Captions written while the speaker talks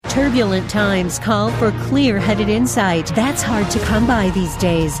Turbulent times call for clear-headed insight. That's hard to come by these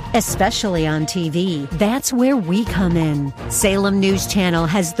days, especially on TV. That's where we come in. Salem News Channel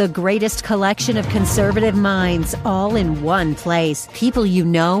has the greatest collection of conservative minds all in one place. People you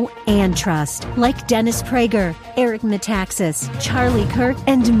know and trust, like Dennis Prager, Eric Metaxas, Charlie Kirk,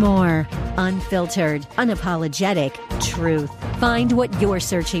 and more. Unfiltered, unapologetic truth. Find what you're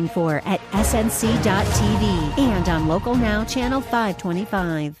searching for at snc.tv and on Local Now, Channel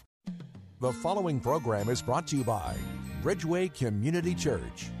 525. The following program is brought to you by Bridgeway Community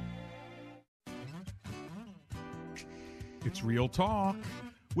Church. It's Real Talk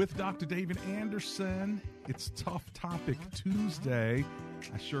with Dr. David Anderson. It's Tough Topic Tuesday.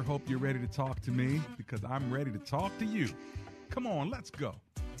 I sure hope you're ready to talk to me because I'm ready to talk to you. Come on, let's go.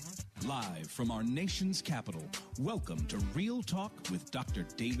 Live from our nation's capital, welcome to Real Talk with Dr.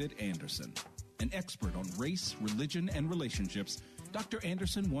 David Anderson. An expert on race, religion, and relationships, Dr.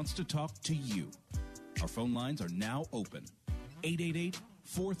 Anderson wants to talk to you. Our phone lines are now open.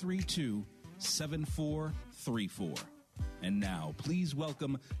 888-432-7434. And now, please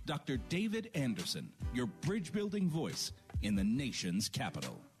welcome Dr. David Anderson, your bridge-building voice in the nation's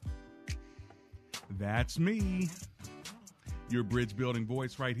capital. That's me, your bridge-building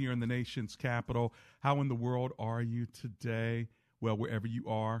voice right here in the nation's capital. How in the world are you today? Well, wherever you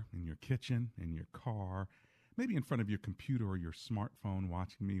are, in your kitchen, in your car, maybe in front of your computer or your smartphone,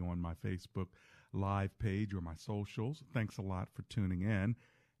 watching me on my Facebook Live page or my socials. Thanks a lot for tuning in.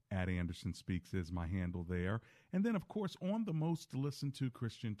 At Anderson Speaks is my handle there. And then, of course, on the most listened to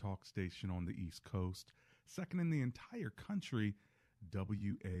Christian talk station on the East Coast, second in the entire country,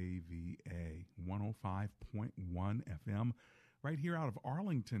 WAVA 105.1 FM, right here out of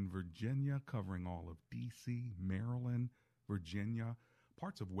Arlington, Virginia, covering all of D.C., Maryland, Virginia,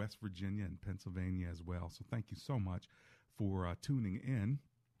 parts of West Virginia and Pennsylvania as well. So thank you so much for tuning in.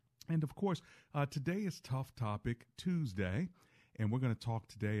 And of course, today is Tough Topic Tuesday, and we're going to talk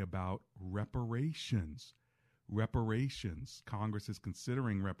today about reparations. Reparations. Congress is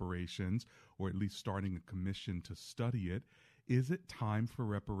considering reparations, or at least starting a commission to study it. Is it time for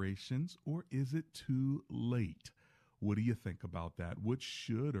reparations, or is it too late? What do you think about that? What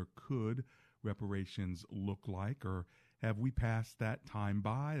should or could reparations look like, or have we passed that time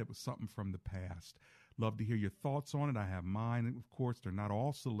by? It was something from the past. Love to hear your thoughts on it. I have mine. And of course, they're not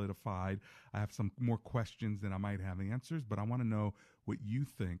all solidified. I have some more questions than I might have answers, but I want to know what you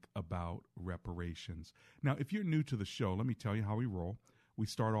think about reparations. Now, if you're new to the show, let me tell you how we roll. We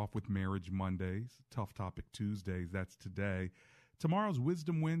start off with Marriage Mondays, Tough Topic Tuesdays. That's today. Tomorrow's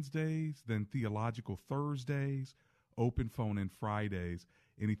Wisdom Wednesdays, then Theological Thursdays, Open Phone in Fridays.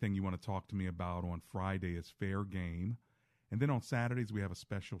 Anything you want to talk to me about on Friday is fair game. And then on Saturdays, we have a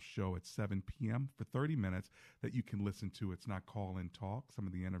special show at 7 p.m. for 30 minutes that you can listen to. It's not call-in talk, some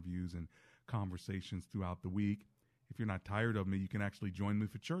of the interviews and conversations throughout the week. If you're not tired of me, you can actually join me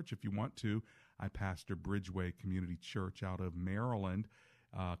for church if you want to. I pastor Bridgeway Community Church out of Maryland,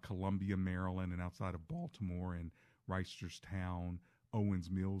 Columbia, Maryland, and outside of Baltimore and Reisterstown, Owens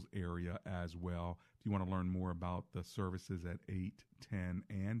Mills area as well. If you want to learn more about the services at 8, 10,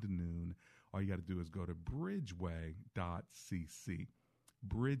 and noon, all you got to do is go to bridgeway.cc.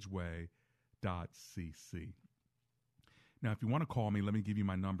 Bridgeway.cc. Now, if you want to call me, let me give you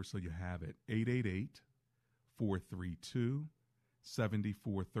my number so you have it.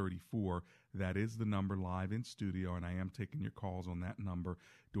 888-432-7434. That is the number live in studio, and I am taking your calls on that number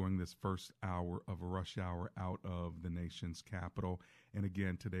during this first hour of Rush Hour out of the nation's capital. And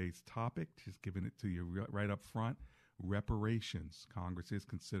again, today's topic, just giving it to you right up front, reparations. Congress is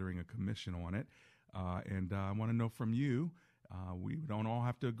considering a commission on it. And I want to know from you, we don't all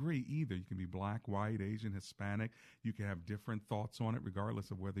have to agree either. You can be black, white, Asian, Hispanic. You can have different thoughts on it, regardless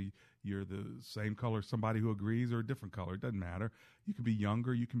of whether you're the same color as somebody who agrees or a different color. It doesn't matter. You can be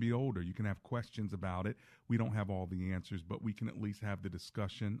younger. You can be older. You can have questions about it. We don't have all the answers, but we can at least have the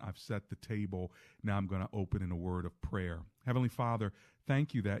discussion. I've set the table. Now I'm going to open in a word of prayer. Heavenly Father,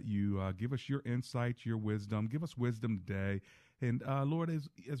 thank you that you give us your insights, your wisdom. Give us wisdom today. And Lord, as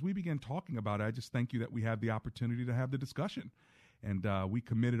we begin talking about it, I just thank you that we have the opportunity to have the discussion. And we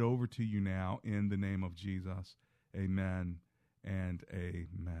commit it over to you now in the name of Jesus. Amen and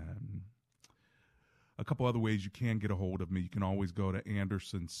amen. A couple other ways you can get a hold of me. You can always go to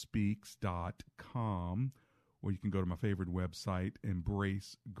andersonspeaks.com, or you can go to my favorite website,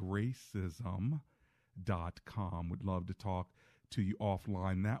 embracegracism.com. Would love to talk to you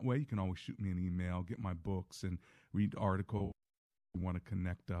offline that way. You can always shoot me an email, get my books, and read articles. If you want to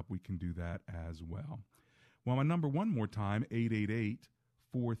connect up, we can do that as well. Well, my number one more time,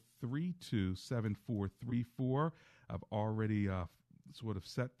 888-432-7434. I've already sort of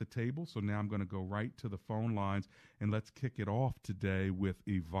set the table. So now I'm going to go right to the phone lines, and let's kick it off today with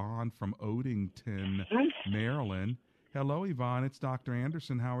Yvonne from Odenton, Maryland. Hello, Yvonne. It's Dr.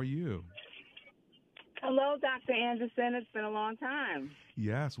 Anderson. How are you? Hello, Dr. Anderson. It's been a long time.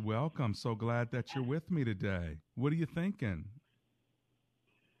 Yes, welcome. So glad that you're with me today. What are you thinking?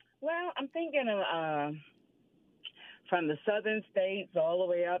 Well, I'm thinking of from the southern states all the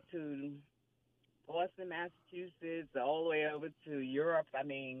way up to Boston, Massachusetts, all the way over to Europe. I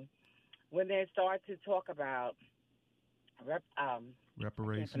mean, when they start to talk about reparations,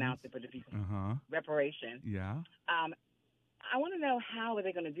 I can't pronounce it, but if you reparation, yeah, I want to know how are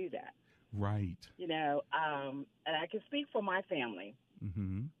they going to do that. Right. You know, and I can speak for my family.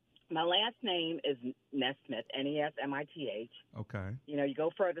 Mm-hmm. My last name is Nesmith, Nesmith. Okay. You know, you go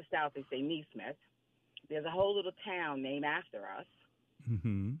further south, they say Nesmith. There's a whole little town named after us.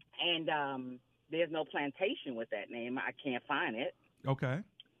 Mm-hmm. And there's no plantation with that name. I can't find it. Okay.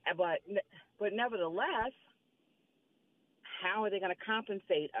 But nevertheless, how are they going to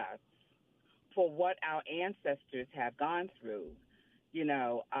compensate us for what our ancestors have gone through? You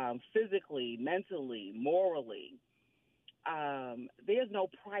know, physically, mentally, morally. There's no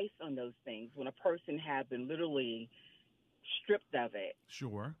price on those things when a person has been literally stripped of it.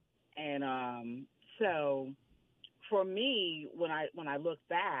 Sure. And so for me, when I look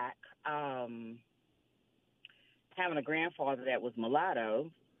back, having a grandfather that was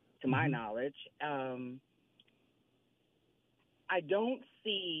mulatto, to my knowledge, I don't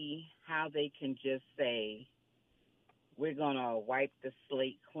see how they can just say, we're going to wipe the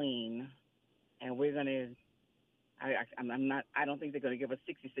slate clean, and we're going to, I don't think they're going to give us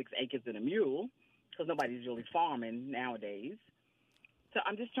 66 acres and a mule, because nobody's really farming nowadays. So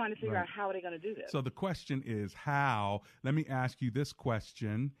I'm just trying to figure out how are they going to do this. So the question is how. Let me ask you this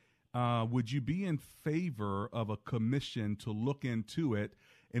question. Would you be in favor of a commission to look into it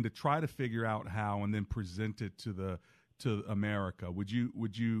and to try to figure out how and then present it to America? Would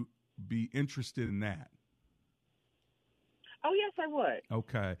you be interested in that? Oh, yes, I would.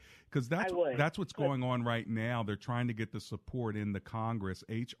 Okay, because that's what's going on right now. They're trying to get the support in the Congress.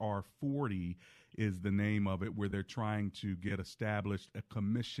 H.R. 40 is the name of it, where they're trying to get established a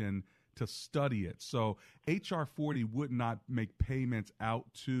commission to study it. So H.R. 40 would not make payments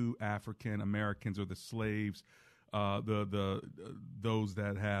out to African Americans or the slaves, those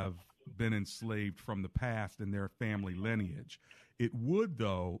that have been enslaved from the past and their family lineage. It would,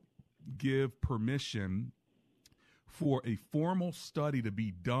 though, give permission for a formal study to be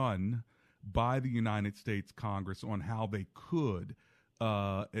done by the United States Congress on how they could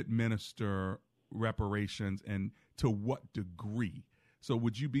administer reparations and to what degree. So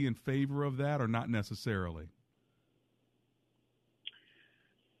would you be in favor of that or not necessarily?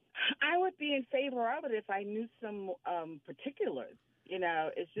 I would be in favor of it if I knew some particulars. You know,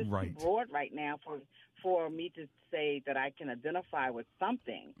 it's just too broad right now for me to say that I can identify with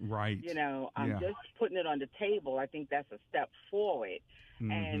something. Right. You know, I'm just putting it on the table. I think that's a step forward.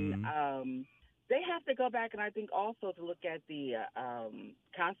 Mm-hmm. And they have to go back and I think also to look at the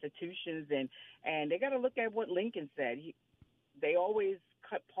constitutions and they got to look at what Lincoln said. They always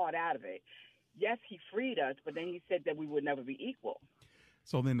cut part out of it. Yes, he freed us, but then he said that we would never be equal.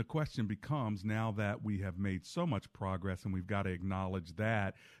 So then the question becomes, now that we have made so much progress and we've got to acknowledge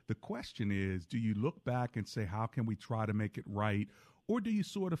that, the question is, do you look back and say, how can we try to make it right? Or do you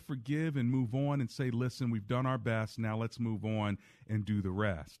sort of forgive and move on and say, listen, we've done our best. Now let's move on and do the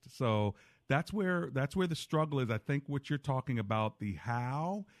rest. So that's where the struggle is. I think what you're talking about, the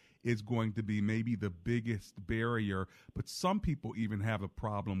how, is going to be maybe the biggest barrier. But some people even have a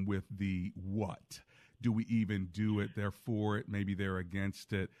problem with the what. Do we even do it? They're for it. Maybe they're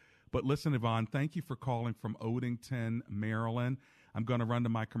against it. But listen, Yvonne, thank you for calling from Odenton, Maryland. I'm going to run to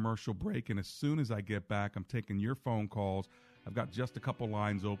my commercial break, and as soon as I get back, I'm taking your phone calls. I've got just a couple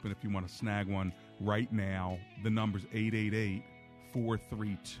lines open if you want to snag one right now. The number's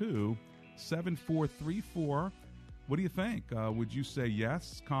 888-432-7434. What do you think? Would you say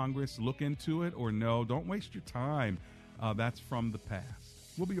yes, Congress, look into it, or no? Don't waste your time. That's from the past.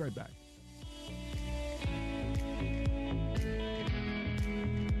 We'll be right back.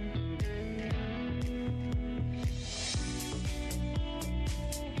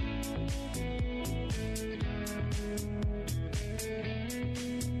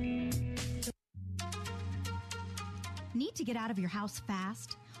 Need to get out of your house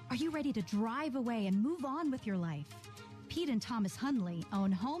fast? Are you ready to drive away and move on with your life? Pete and Thomas Hunley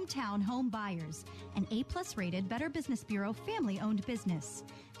own Hometown Home Buyers, an A-plus rated Better Business Bureau family-owned business.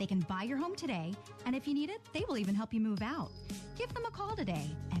 They can buy your home today, and if you need it, they will even help you move out. Give them a call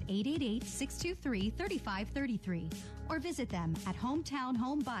today at 888-623-3533 or visit them at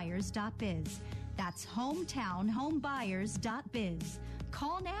hometownhomebuyers.biz. That's hometownhomebuyers.biz.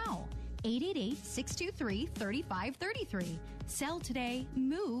 Call now, 888-623-3533. Sell today,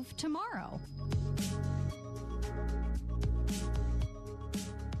 move tomorrow.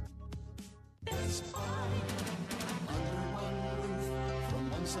 Best Buy. Under one roof,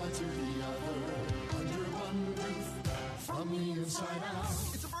 from one side to the other. Under one roof, from the inside out.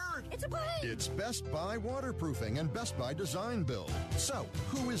 It's a bird! It's a plane! It's Best Buy Waterproofing and Best Buy Design Build. So,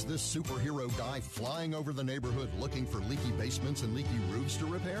 who is this superhero guy flying over the neighborhood looking for leaky basements and leaky roofs to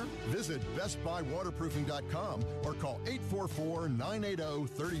repair? Visit BestBuyWaterproofing.com or call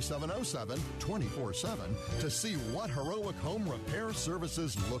 844-980-3707 24/7 to see what heroic home repair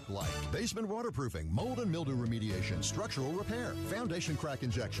services look like. Basement waterproofing, mold and mildew remediation, structural repair, foundation crack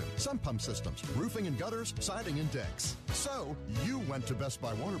injection, sump pump systems, roofing and gutters, siding and decks. So, you went to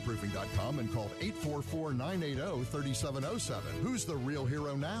BestBuyWaterproofing.com and called 844-980-3707. Who's the real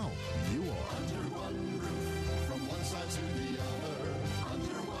hero now? You are. Under one roof, from one side to the other.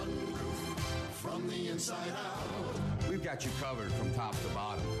 Under one roof, from the inside out. We've got you covered from top to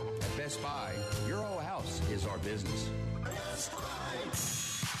bottom. At Best Buy, your whole house is our business. Best Buy.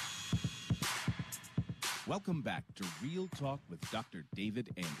 Welcome back to Real Talk with Dr.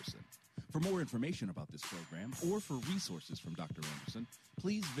 David Anderson. For more information about this program or for resources from Dr. Anderson,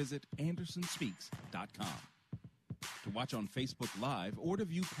 please visit AndersonSpeaks.com. To watch on Facebook Live or to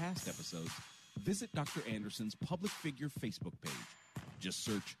view past episodes, visit Dr. Anderson's public figure Facebook page. Just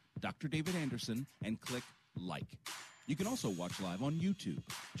search Dr. David Anderson and click like. You can also watch live on YouTube.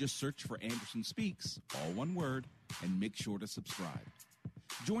 Just search for Anderson Speaks, all one word, and make sure to subscribe.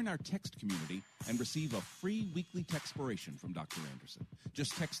 Join our text community and receive a free weekly textpiration from Dr. Anderson.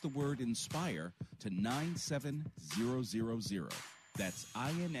 Just text the word INSPIRE to 97000. That's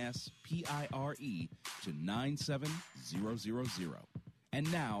INSPIRE to 97000. And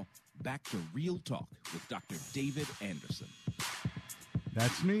now, back to Real Talk with Dr. David Anderson.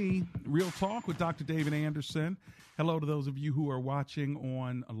 That's me, Real Talk with Dr. David Anderson. Hello to those of you who are watching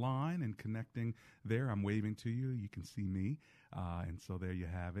online and connecting there. I'm waving to you. You can see me. And so there you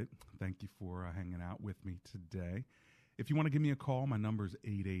have it. Thank you for hanging out with me today. If you want to give me a call, my number is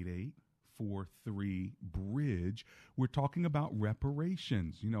 888-43-BRIDGE. We're talking about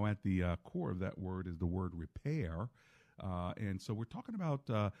reparations. You know, at the core of that word is the word repair. And so we're talking about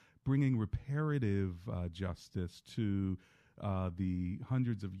bringing reparative justice to the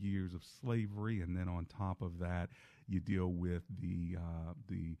hundreds of years of slavery. And then on top of that, you deal with the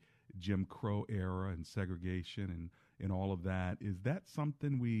Jim Crow era and segregation and all of that. Is that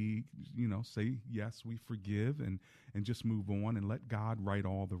something we, say, yes, we forgive and just move on and let God right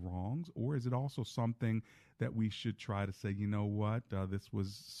all the wrongs? Or is it also something that we should try to say, you know what, this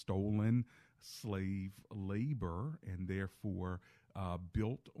was stolen slave labor and therefore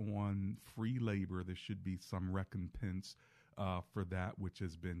built on free labor, there should be some recompense for that which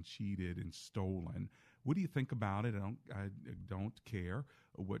has been cheated and stolen. What do you think about it? I don't care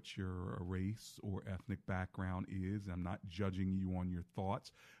what your race or ethnic background is. I'm not judging you on your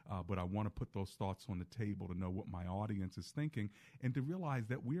thoughts, but I want to put those thoughts on the table to know what my audience is thinking and to realize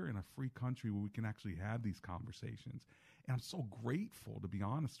that we're in a free country where we can actually have these conversations. And I'm so grateful, to be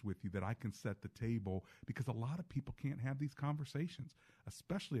honest with you, that I can set the table because a lot of people can't have these conversations,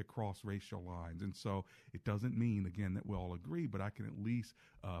 especially across racial lines. And so it doesn't mean, again, that we all agree, but I can at least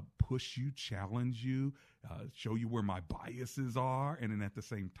push you, challenge you, show you where my biases are, and then at the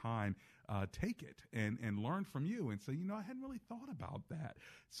same time, take it and learn from you and say, I hadn't really thought about that.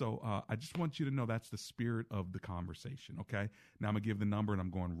 So I just want you to know that's the spirit of the conversation, okay? Now I'm going to give the number, and I'm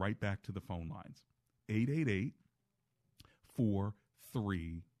going right back to the phone lines.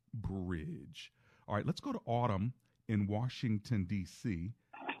 888-43-BRIDGE. All right, let's go to Autumn in Washington, D.C.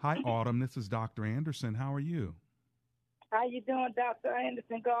 Hi, Autumn. This is Dr. Anderson. How are you? How you doing, Dr.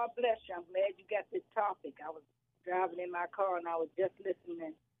 Anderson? God bless you. I'm glad you got this topic. I was driving in my car, and I was just listening,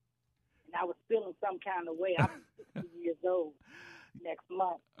 and I was feeling some kind of way. I'm 60 years old next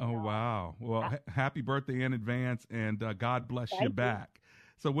month. Oh, wow. Well, happy birthday in advance, and God bless you back.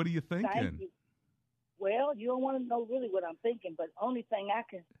 So what are you thinking? Thank you. Well, you don't want to know really what I'm thinking, but the only thing I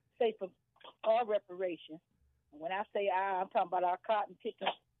can say for our reparation, when I say I'm talking about our cotton-picking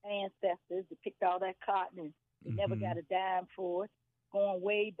ancestors that picked all that cotton and they never got a dime for it, going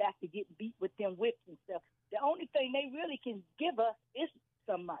way back to get beat with them whips and stuff. The only thing they really can give us is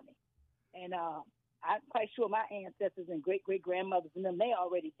some money. And I'm quite sure my ancestors and great-great-grandmothers and them, they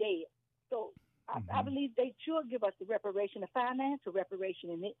already dead. So I believe they should give us the reparation, the financial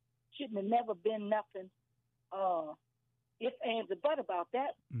reparation, and it shouldn't have never been nothing if, ands, or but about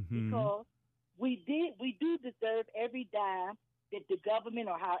that, because we do deserve every dime that the government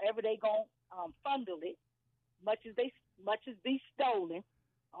or however they gonna fundle it, much as be stolen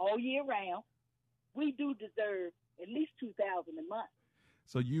all year round. We do deserve at least $2,000 a month.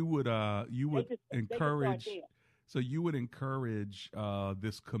 So you would encourage. So you would encourage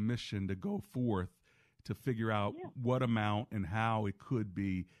this commission to go forth to figure out what amount and how it could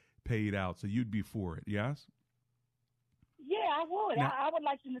be paid out. So you'd be for it, yes? Yeah, I would. Now, I would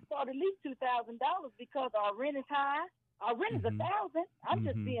like them to start at least $2,000 because our rent is high. Our rent is $1,000. I'm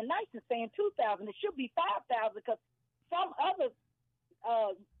just being nice and saying $2,000. It should be $5,000 because some other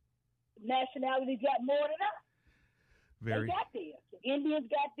nationalities got more than us. They got theirs. The Indians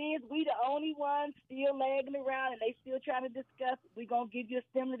got theirs. We the only ones still lagging around, and they still trying to discuss, we're going to give you a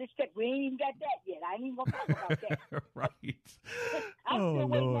stimulus check. We ain't even got that yet. I ain't even going to talk about that. Right. I'm still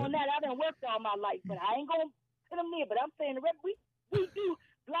waiting on that. I done worked all my life, but I ain't going to put them there. But I'm saying we do.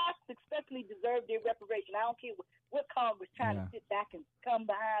 Blacks especially deserve their reparation. I don't care what Congress trying to sit back and come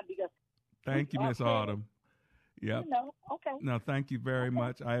behind because. Thank you, Miss Autumn. Yep. Okay. No, thank you very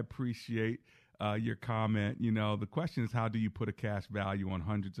much. I appreciate your comment. The question is, how do you put a cash value on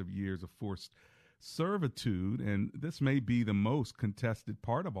hundreds of years of forced servitude? And this may be the most contested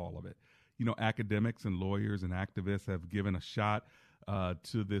part of all of it. Academics and lawyers and activists have given a shot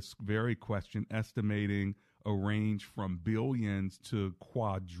to this very question, estimating a range from billions to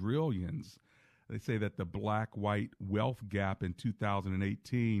quadrillions. They say that the black-white wealth gap in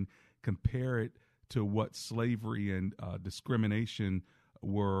 2018, compare it to what slavery and discrimination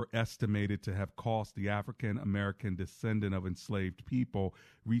were estimated to have cost the African American descendant of enslaved people.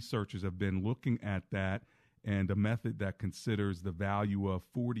 Researchers have been looking at that, and a method that considers the value of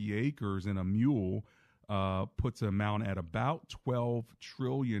 40 acres in a mule puts an amount at about $12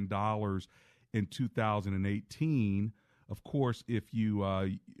 trillion in 2018. Of course, if you are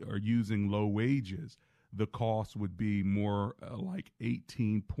using low wages, the cost would be more like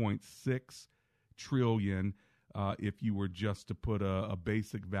 18.6 trillion. If you were just to put a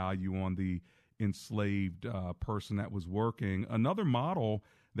basic value on the enslaved person that was working. Another model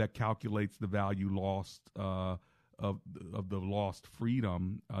that calculates the value lost of the lost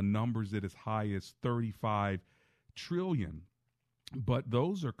freedom numbers it as high as 35 trillion. But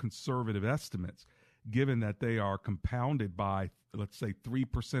those are conservative estimates, given that they are compounded by, let's say,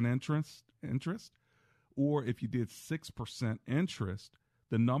 3% interest, or if you did 6% interest,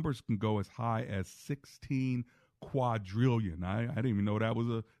 the numbers can go as high as 16 quadrillion. I didn't even know that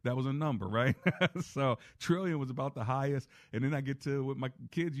was a number, right? So trillion was about the highest, and then I get to what my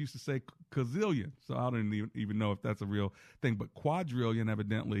kids used to say, gazillion. So I don't even know if that's a real thing, but quadrillion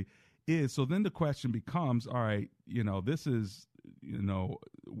evidently is. So then the question becomes, all right, this is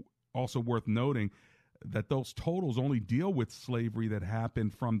also worth noting that those totals only deal with slavery that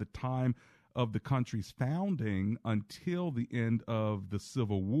happened from the time of the country's founding until the end of the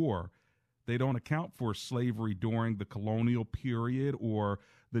Civil War. They don't account for slavery during the colonial period or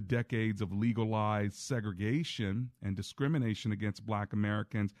the decades of legalized segregation and discrimination against Black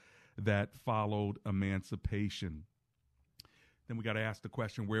Americans that followed emancipation. Then we got to ask the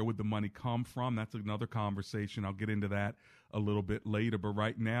question, where would the money come from? That's another conversation. I'll get into that a little bit later. But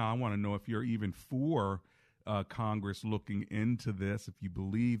right now, I want to know if you're even for Congress looking into this, if you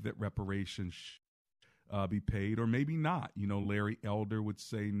believe that reparations be paid, or maybe not. Larry Elder would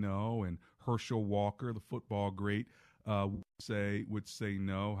say no, and Herschel Walker, the football great, would say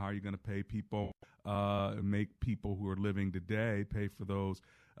no. How are you going to pay people, make people who are living today pay for those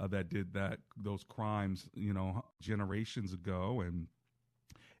that did those crimes, generations ago? And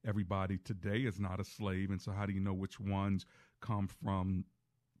everybody today is not a slave, and so how do you know which ones come from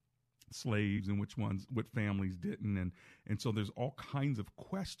slaves and what families didn't? And so there's all kinds of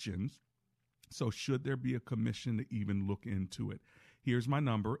questions. So should there be a commission to even look into it? Here's my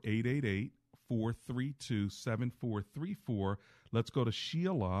number, 888-432-7434. Let's go to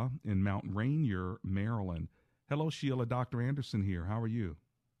Sheila in Mount Rainier, Maryland. Hello, Sheila. Dr. Anderson here. How are you?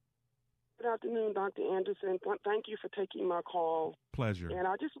 Good afternoon, Dr. Anderson. Thank you for taking my call. Pleasure. And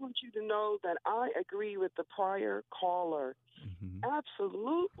I just want you to know that I agree with the prior caller. Mm-hmm.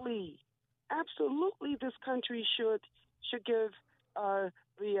 Absolutely, this country should give the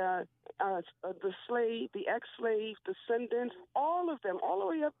slave, the ex-slave descendants, all of them, all the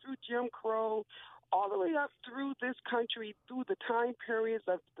way up through Jim Crow, all the way up through this country, through the time periods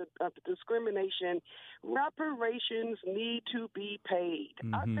of the discrimination, reparations need to be paid.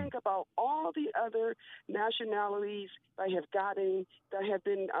 I think about all the other nationalities that have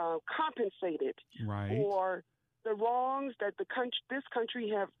been compensated for the wrongs that this country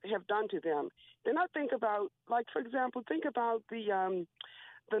have done to them. Then I think about, like, for example, think about the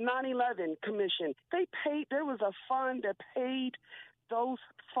 9/11 Commission. There was a fund that paid those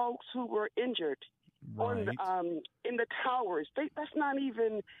folks who were injured in the towers. That's not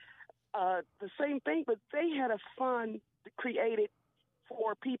even the same thing, but they had a fund created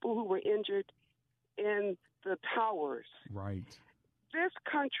for people who were injured in the towers. Right. This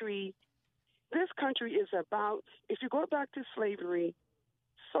country is about, if you go back to slavery,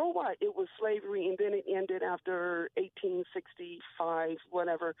 so what? It was slavery, and then it ended after 1865,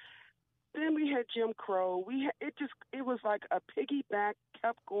 whatever. Then we had Jim Crow. It was like a piggyback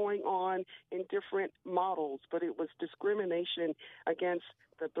kept going on in different models, but it was discrimination against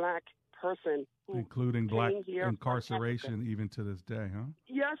the black person, including black incarceration even to this day, huh?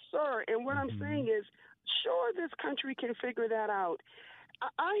 Yes, sir. And what I'm saying is, sure, this country can figure that out.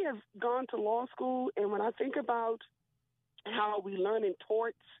 I have gone to law school, and when I think about how we learn in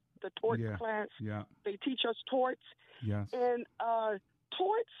torts, the tort class, they teach us torts. Yes. And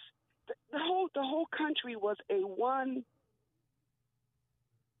torts, the whole country was a one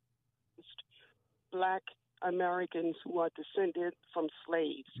black Americans who are descended from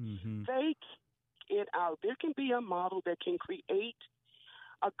slaves. They it out. There can be a model that can create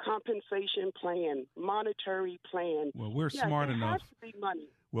a compensation plan, monetary plan. Well, we're smart enough. It has to be money.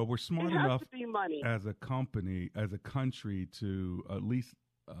 Well, we're smart enough to be money. as a country, to at least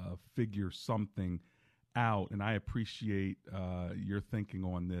figure something out. And I appreciate your thinking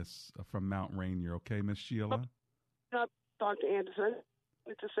on this from Mount Rainier. Okay, Miss Sheila? Dr. Anderson, I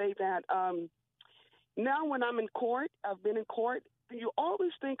wanted to say that now when I'm in court, I've been in court, you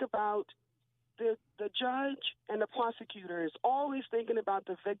always think about the judge and the prosecutor is always thinking about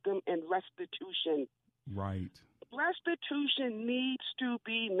the victim and restitution. Right. Restitution needs to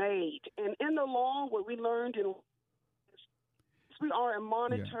be made. And in the law, what we learned we are a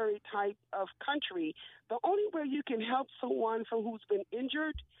monetary type of country. The only way you can help someone who's been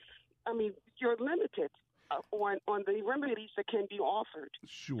injured, I mean, you're limited on the remedies that can be offered.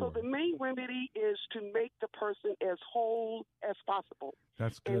 Sure. So the main remedy is to make the person as whole as possible.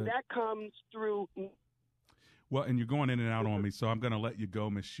 That's good. And that comes through. Well, and you're going in and out on me, so I'm going to let you go,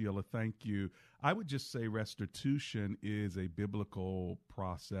 Miss Sheila. Thank you. I would just say restitution is a biblical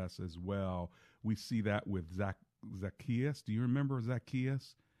process as well. We see that with Zacchaeus. Do you remember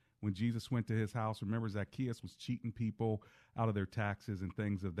Zacchaeus? When Jesus went to his house, remember Zacchaeus was cheating people out of their taxes and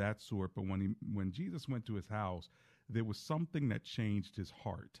things of that sort. But when Jesus went to his house, there was something that changed his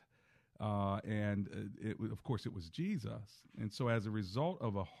heart. Of course, it was Jesus. And so as a result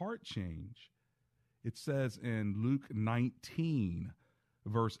of a heart change, it says in Luke 19,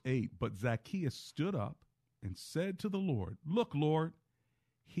 verse 8, but Zacchaeus stood up and said to the Lord, "Look, Lord,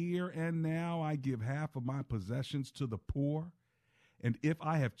 here and now I give half of my possessions to the poor. And if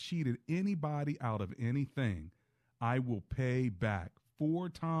I have cheated anybody out of anything, I will pay back 4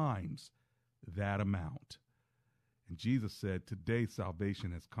 times that amount." And Jesus said, "Today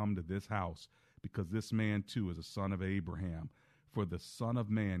salvation has come to this house, because this man too is a son of Abraham. For the Son of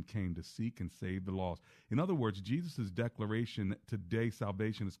Man came to seek and save the lost." In other words, Jesus' declaration that today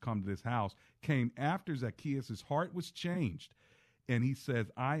salvation has come to this house came after Zacchaeus' heart was changed. And he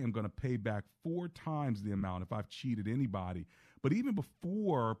says, I am going to pay back 4 times the amount if I've cheated anybody. But even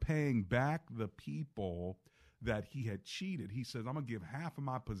before paying back the people that he had cheated, he says, I'm going to give half of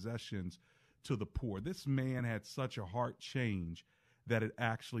my possessions to the poor. This man had such a heart change that it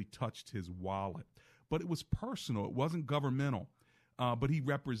actually touched his wallet. But it was personal. It wasn't governmental. But he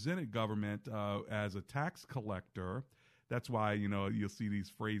represented government as a tax collector. That's why, you'll see these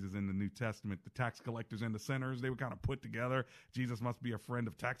phrases in the New Testament, the tax collectors and the sinners, they were kind of put together. Jesus must be a friend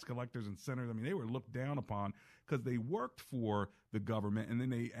of tax collectors and sinners. I mean, they were looked down upon because they worked for the government, and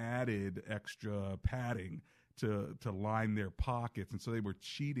then they added extra padding to line their pockets. And so they were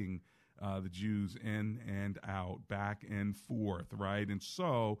cheating the Jews in and out, back and forth, right? And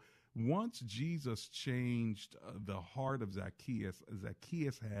so once Jesus changed the heart of Zacchaeus,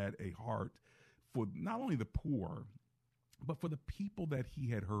 Zacchaeus had a heart for not only the poor, but for the people that he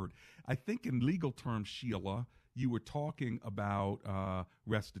had heard. I think in legal terms, Sheila, you were talking about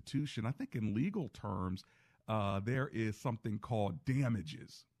restitution. I think in legal terms, there is something called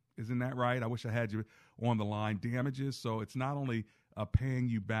damages. Isn't that right? I wish I had you on the line. Damages. So it's not only paying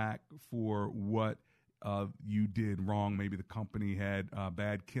you back for what you did wrong. Maybe the company had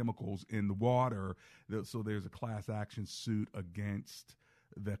bad chemicals in the water. So there's a class action suit against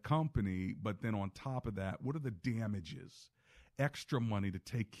the company. But then on top of that, what are the damages? Extra money to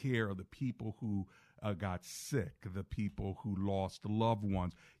take care of the people who got sick, the people who lost loved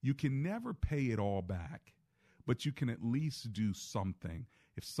ones. You can never pay it all back, but you can at least do something.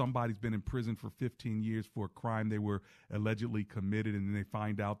 If somebody's been in prison for 15 years for a crime they were allegedly committed, and then they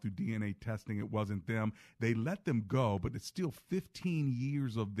find out through DNA testing it wasn't them, they let them go, but it's still 15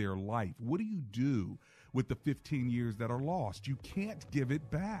 years of their life. What do you do with the 15 years that are lost? You can't give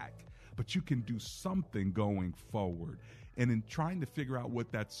it back, but you can do something going forward. And in trying to figure out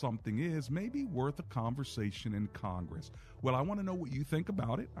what that something is, maybe worth a conversation in Congress. Well, I want to know what you think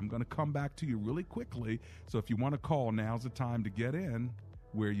about it. I'm going to come back to you really quickly. So if you want to call, now's the time to get in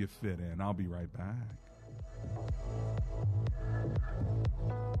where you fit in. I'll be right back.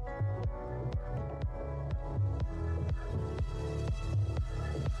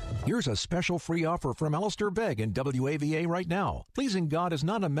 Here's a special free offer from Alistair Begg in WAVA right now. Pleasing God is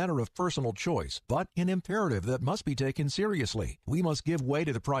not a matter of personal choice, but an imperative that must be taken seriously. We must give way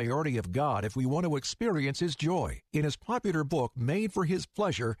to the priority of God if we want to experience His joy. In his popular book, Made for His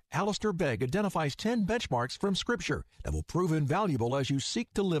Pleasure, Alistair Begg identifies 10 benchmarks from Scripture that will prove invaluable as you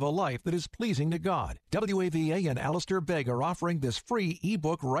seek to live a life that is pleasing to God. WAVA and Alistair Begg are offering this free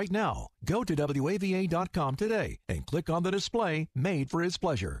ebook right now. Go to WAVA.com today and click on the display, Made for His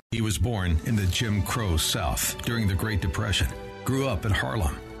Pleasure. He was born in the Jim Crow South during the Great Depression, grew up in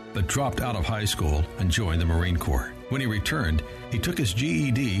Harlem, but dropped out of high school and joined the Marine Corps. When he returned, he took his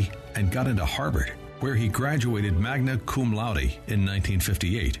GED and got into Harvard, where he graduated magna cum laude in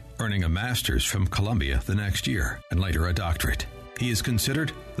 1958, earning a master's from Columbia the next year and later a doctorate. He is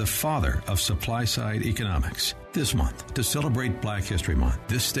considered the father of supply-side economics. This month, to celebrate Black History Month,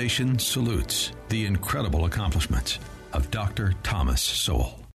 this station salutes the incredible accomplishments of Dr. Thomas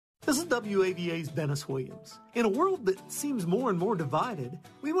Sowell. This is WAVA's Dennis Williams. In a world that seems more and more divided,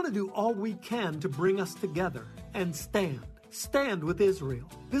 we want to do all we can to bring us together and stand. Stand with Israel.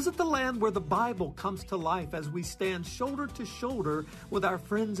 Visit the land where the Bible comes to life as we stand shoulder to shoulder with our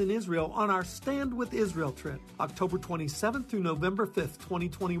friends in Israel on our Stand with Israel trip, October 27th through November 5th,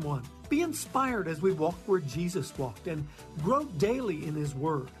 2021. Be inspired as we walk where Jesus walked and grow daily in His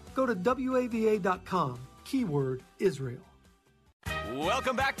Word. Go to WAVA.com, keyword Israel.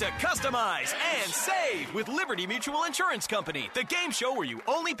 Welcome back to Customize and Save with Liberty Mutual Insurance Company, the game show where you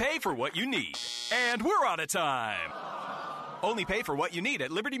only pay for what you need. And we're out of time. Only pay for what you need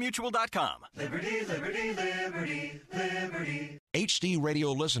at libertymutual.com. Liberty, liberty, liberty, liberty. HD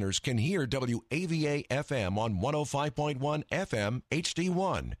radio listeners can hear WAVA FM on 105.1 FM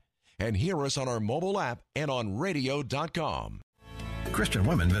HD1 and hear us on our mobile app and on radio.com. Christian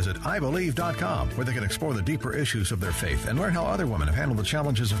women visit IBelieve.com, where they can explore the deeper issues of their faith and learn how other women have handled the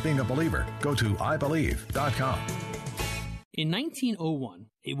challenges of being a believer. Go to IBelieve.com. In 1901,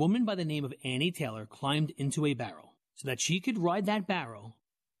 a woman by the name of Annie Taylor climbed into a barrel so that she could ride that barrel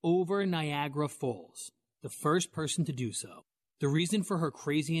over Niagara Falls, the first person to do so. The reason for her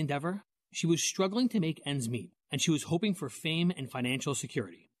crazy endeavor? She was struggling to make ends meet, and she was hoping for fame and financial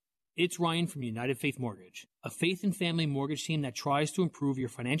security. It's Ryan from United Faith Mortgage, a faith and family mortgage team that tries to improve your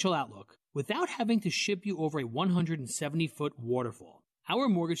financial outlook without having to ship you over a 170-foot waterfall. Our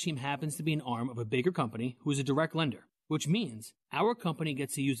mortgage team happens to be an arm of a bigger company who is a direct lender, which means our company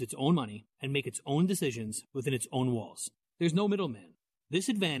gets to use its own money and make its own decisions within its own walls. There's no middleman. This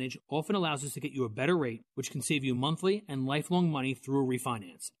advantage often allows us to get you a better rate, which can save you monthly and lifelong money through a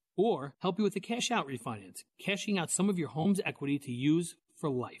refinance, or help you with a cash-out refinance, cashing out some of your home's equity to use for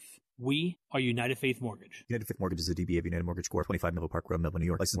life. We are United Faith Mortgage. United Faith Mortgage is a DBA of United Mortgage Corp. 25 Melville Park Road, Melville, New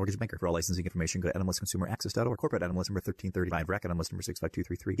York. Licensed mortgage banker. For all licensing information, go to nmlsconsumeraccess.org. Corporate NMLS number 1335. RAC NMLS number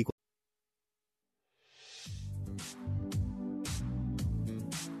 65233. Equal.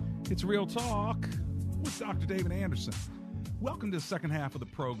 It's Real Talk with Dr. David Anderson. Welcome to the second half of the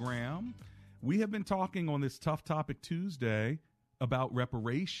program. We have been talking on this Tough Topic Tuesday about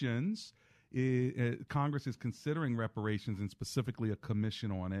reparations. Congress is considering reparations and specifically a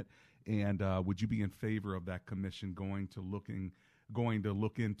commission on it. And would you be in favor of that commission going to look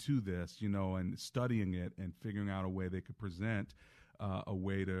into this, and studying it and figuring out a way they could present a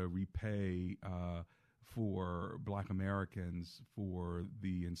way to repay for Black Americans for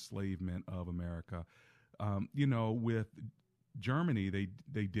the enslavement of America? With Germany,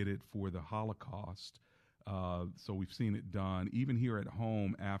 they did it for the Holocaust. So we've seen it done. Even here at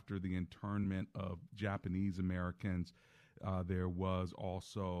home, after the internment of Japanese Americans, there was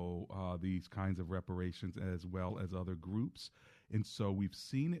also these kinds of reparations as well as other groups. And so we've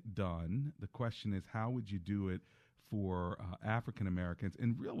seen it done. The question is, how would you do it for African Americans?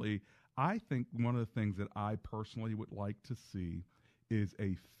 And really, I think one of the things that I personally would like to see is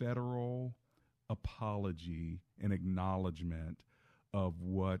a federal apology and acknowledgement of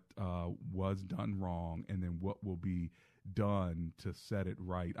what was done wrong and then what will be done to set it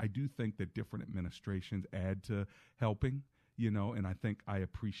right. I do think that different administrations add to helping, and I think I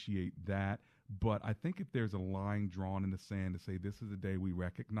appreciate that. But I think if there's a line drawn in the sand to say this is the day we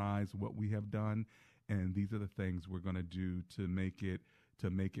recognize what we have done, and these are the things we're going to do to make it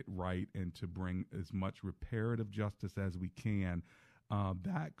right and to bring as much reparative justice as we can,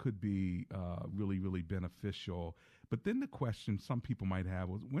 that could be really, really beneficial. But then the question some people might have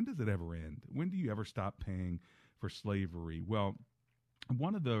was, when does it ever end? When do you ever stop paying for slavery? Well,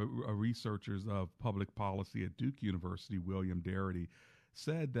 one of the researchers of public policy at Duke University, William Darity,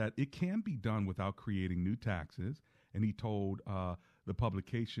 said that it can be done without creating new taxes. And he told the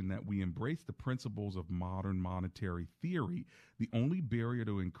publication that we embrace the principles of modern monetary theory. The only barrier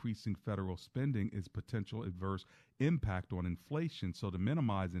to increasing federal spending is potential adverse impact on inflation. So to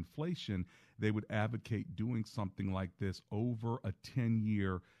minimize inflation, they would advocate doing something like this over a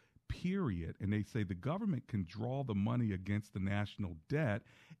 10-year period. And they say the government can draw the money against the national debt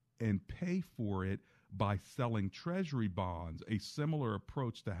and pay for it by selling treasury bonds, a similar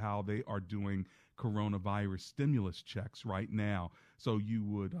approach to how they are doing coronavirus stimulus checks right now. So you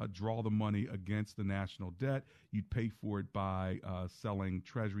would draw the money against the national debt. You'd pay for it by selling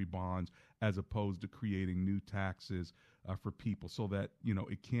treasury bonds as opposed to creating new taxes for people, so that,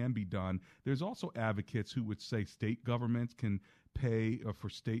 it can be done. There's also advocates who would say state governments can pay for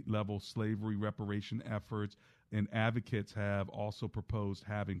state-level slavery reparation efforts. And advocates have also proposed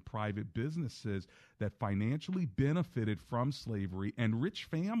having private businesses that financially benefited from slavery and rich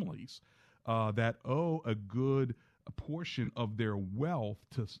families that owe a good portion of their wealth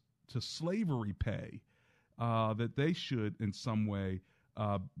to slavery pay, that they should in some way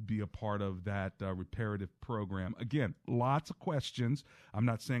be a part of that reparative program. Again, lots of questions. I'm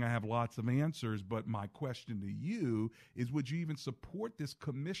not saying I have lots of answers, but my question to you is, would you even support this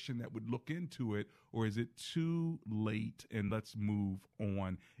commission that would look into it, or is it too late and let's move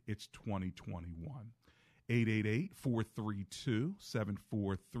on? It's 2021.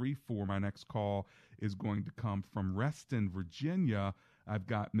 888-432-7434. My next call is going to come from Reston, Virginia. I've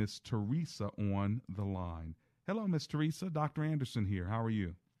got Miss Teresa on the line. Hello, Miss Teresa. Dr. Anderson here. How are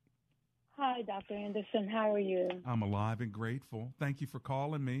you? Hi, Dr. Anderson. How are you? I'm alive and grateful. Thank you for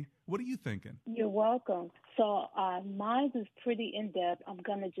calling me. What are you thinking? You're welcome. So mine is pretty in-depth. I'm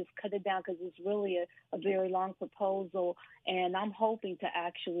going to just cut it down because it's really a very long proposal, and I'm hoping to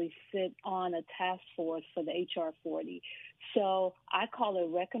actually sit on a task force for the HR 40. So I call it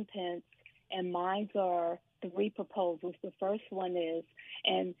recompense, and mine are 3 proposals. The first one is,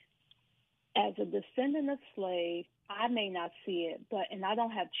 and as a descendant of slave, I may not see it, and I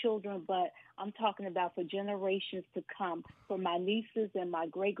don't have children, but I'm talking about for generations to come, for my nieces and my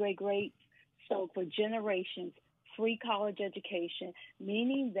great-great-greats. So for generations, free college education,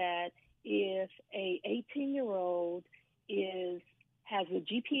 meaning that if a 18-year-old has a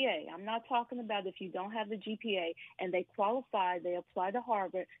GPA, I'm not talking about if you don't have the GPA, and they qualify, they apply to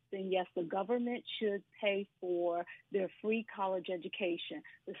Harvard, then yes, the government should pay for their free college education.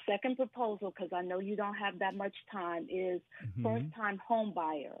 The second proposal, because I know you don't have that much time, is first-time home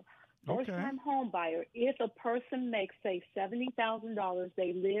buyer. First-time home buyer, if a person makes, say, $70,000,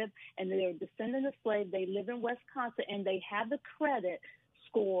 they live, and they're a descendant of slave, they live in Wisconsin, and they have the credit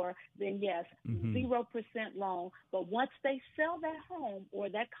score, then yes, 0% loan. But once they sell that home or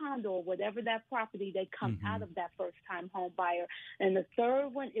that condo or whatever that property, they come out of that first-time home buyer. And the third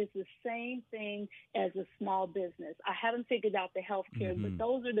one is the same thing as a small business. I haven't figured out the health care, but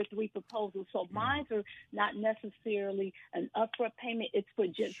those are the 3 proposals. So mine are not necessarily an upfront payment. It's for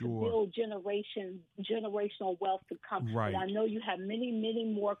to build generational wealth to come. Right. And I know you have many, many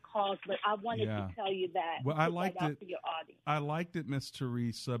more calls, but I wanted to tell you that. Well, I liked it. For your audience. I liked it, Miss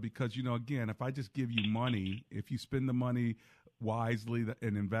Teresa, because, again, if I just give you money, if you spend the money wisely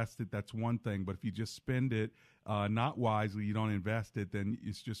and invest it, that's one thing. But if you just spend it not wisely, you don't invest it, then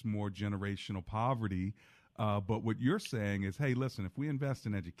it's just more generational poverty. But what you're saying is, hey, listen, if we invest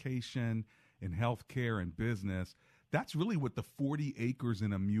in education, in healthcare, and business, that's really what the 40 acres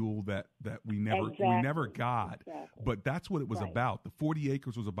and a mule that we never got. Exactly. But that's what it was about. The 40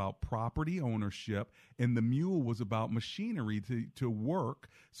 acres was about property ownership, and the mule was about machinery to work.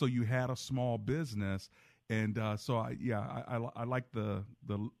 So you had a small business. And so I like the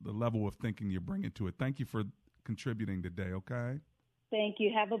level of thinking you're bringing to it. Thank you for contributing today. Okay. Thank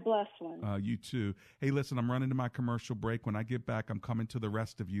you. Have a blessed one. You too. Hey, listen, I'm running to my commercial break. When I get back, I'm coming to the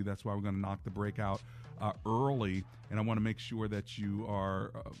rest of you. That's why we're going to knock the break out early. And I want to make sure that you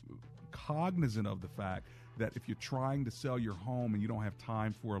are cognizant of the fact that if you're trying to sell your home and you don't have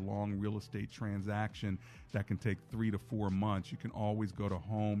time for a long real estate transaction that can take 3 to 4 months, you can always go to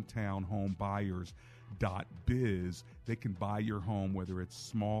hometownhomebuyers.biz. They can buy your home, whether it's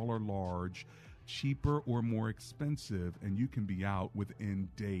small or large, cheaper or more expensive, and you can be out within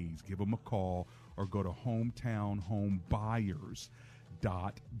days. Give them a call or go to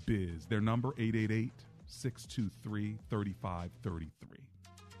hometownhomebuyers.biz. Their number, 888-623-3533.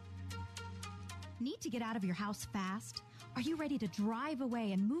 Need to get out of your house fast? Are you ready to drive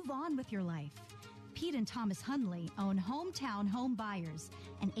away and move on with your life? Pete and Thomas Hundley own Hometown Home Buyers,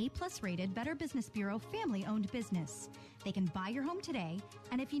 an A-plus rated Better Business Bureau family-owned business. They can buy your home today,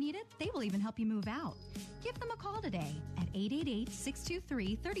 and if you need it, they will even help you move out. Give them a call today at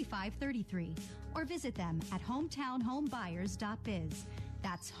 888-623-3533 or visit them at hometownhomebuyers.biz.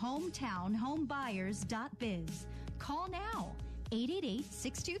 That's hometownhomebuyers.biz. Call now.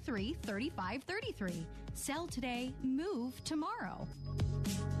 888-623-3533. Sell today, move tomorrow.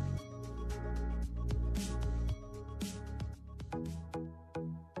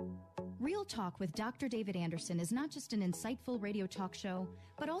 Real Talk with Dr. David Anderson is not just an insightful radio talk show,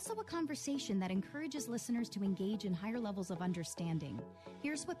 but also a conversation that encourages listeners to engage in higher levels of understanding.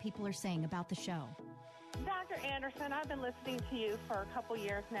 Here's what people are saying about the show. Dr. Anderson, I've been listening to you for a couple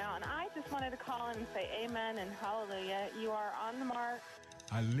years now, and I just wanted to call in and say amen and hallelujah. You are on the mark.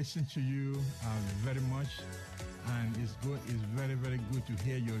 I listen to you very much, and it's good. It's very, very good to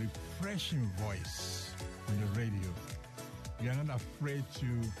hear your refreshing voice on the radio. You are not afraid to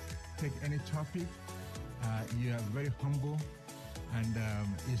take any topic. You are very humble, and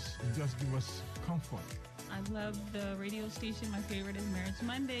it just gives us comfort. I love the radio station. My favorite is Marriage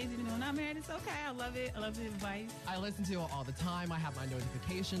Mondays. Even though I'm not married, it's okay. I love it. I love the advice. I listen to it all the time. I have my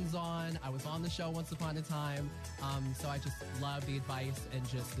notifications on. I was on the show once upon a time. So I just love the advice and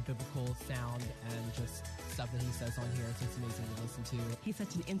just the biblical sound and just stuff that he says on here. So it's amazing to listen to. He's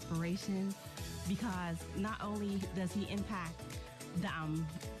such an inspiration because not only does he impact the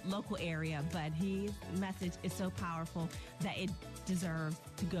local area, but his message is so powerful that it deserves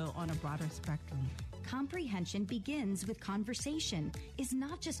to go on a broader spectrum. Comprehension begins with conversation is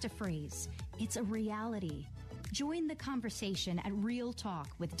not just a phrase, it's a reality. Join the conversation at Real Talk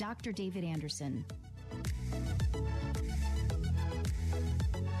with Dr. David Anderson.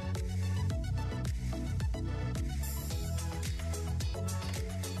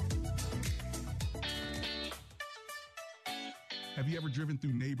 Have you ever driven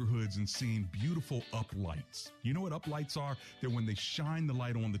through neighborhoods and seen beautiful uplights? You know what uplights are? They're when they shine the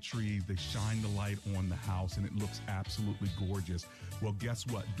light on the trees, they shine the light on the house, and it looks absolutely gorgeous. Well, guess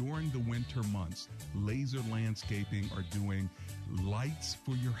what? During the winter months, Laser Landscaping are doing lights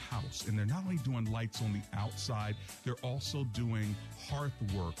for your house. And they're not only doing lights on the outside, they're also doing hearth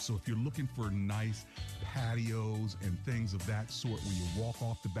work. So if you're looking for nice patios and things of that sort, where you walk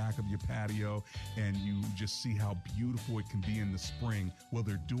off the back of your patio and you just see how beautiful it can be in the spring, well,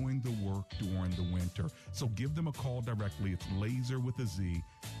 they're doing the work during the winter. So give them a call directly. It's Laser with a Z,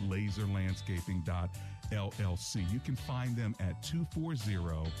 laserlandscaping.LLC. You can find them at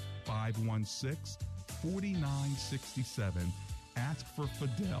 240-516-4967. Ask for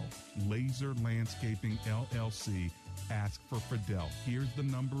Fidel. Laser Landscaping LLC. Ask for Fidel. Here's the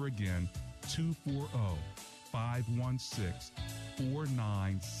number again,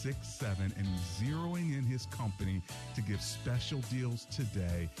 240-516-4967. And he's zeroing in his company to give special deals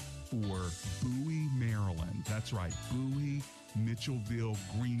today for Bowie, Maryland. That's right, Bowie, Mitchellville,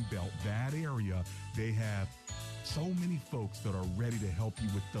 Greenbelt, that area. They have so many folks that are ready to help you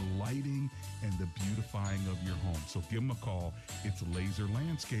with the lighting and the beautifying of your home. So give them a call. It's Laser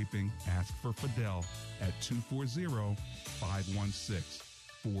Landscaping. Ask for Fidel at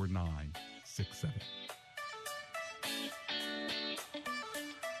 240-516-4967.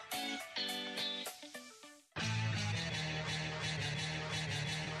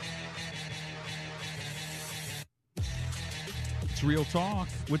 It's Real Talk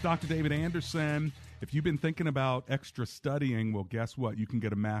with Dr. David Anderson. If you've been thinking about extra studying, well, guess what? You can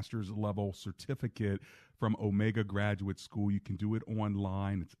get a master's level certificate from Omega Graduate School. You can do it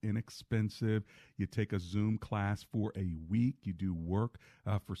online. It's inexpensive. You take a Zoom class for a week. You do work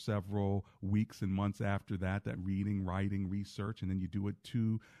for several weeks and months after that, reading, writing, research, and then you do it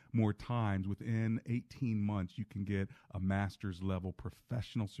 2 more times. Within 18 months, you can get a master's level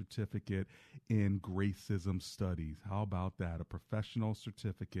professional certificate in Gracism Studies. How about that? A professional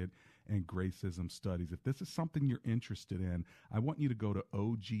certificate in Gracism Studies. studies, if this is something you're interested in, I want you to go to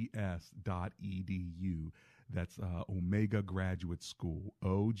ogs.edu. That's Omega Graduate School,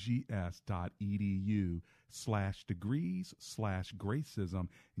 ogs.edu/degrees/gracism.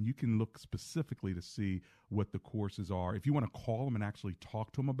 And you can look specifically to see what the courses are. If you want to call them and actually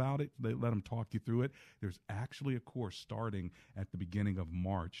talk to them about it, let them talk you through it. There's actually a course starting at the beginning of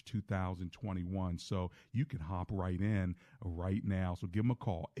March 2021. So you can hop right in right now. So give them a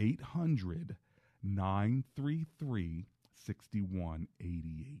call,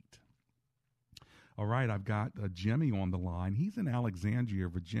 800-933-6188. All right, I've got Jimmy on the line. He's in Alexandria,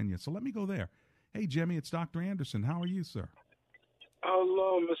 Virginia. So let me go there. Hey, Jimmy, it's Dr. Anderson. How are you, sir?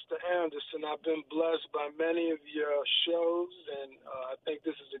 Hello, Mr. Anderson. I've been blessed by many of your shows, and I think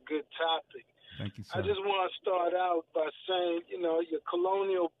this is a good topic. Thank you, sir. I just want to start out by saying, your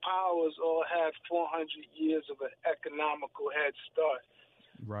colonial powers all had 400 years of an economical head start.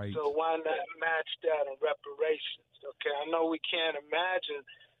 Right. So why not match that in reparations? Okay, I know we can't imagine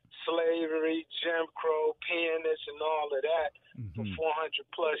slavery, Jim Crow, pianists, and all of that for 400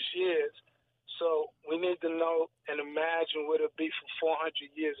 plus years. So we need to know and imagine what it'll be for 400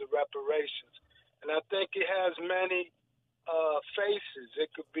 years of reparations. And I think it has many faces. It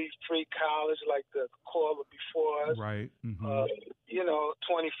could be free college, like the caller before us. Right.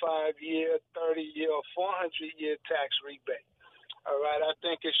 25-year, 30-year, or 400-year tax rebate. All right. I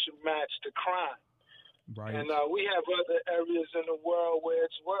think it should match the crime. Right. And we have other areas in the world where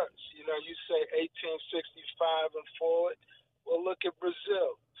it's worse. You say 1865 and forward. Well, look at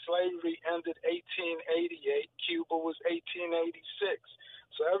Brazil. Slavery ended 1888. Cuba was 1886.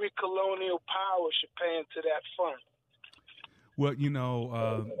 So every colonial power should pay into that fund. Well,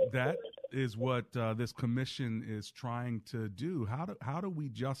 that is what this commission is trying to do. How do we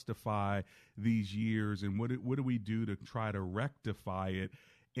justify these years, and what do we do to try to rectify it?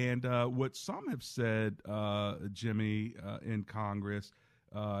 And what some have said, Jimmy, in Congress,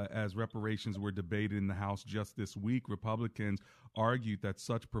 as reparations were debated in the House just this week, Republicans argued that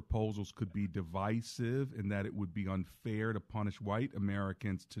such proposals could be divisive and that it would be unfair to punish white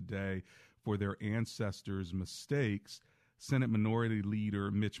Americans today for their ancestors' mistakes. Senate Minority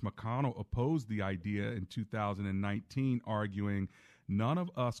Leader Mitch McConnell opposed the idea in 2019, arguing none of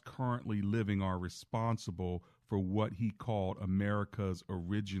us currently living are responsible for what he called America's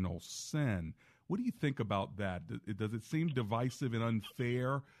original sin. What do you think about that? Does it seem divisive and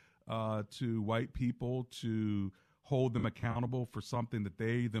unfair to white people to hold them accountable for something that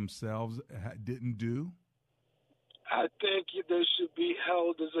they themselves didn't do? I think they should be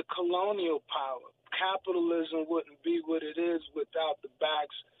held as a colonial power. Capitalism wouldn't be what it is without the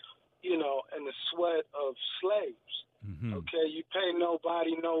backs, and the sweat of slaves. Okay, you pay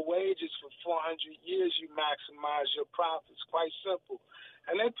nobody no wages for 400 years, you maximize your profits. Quite simple.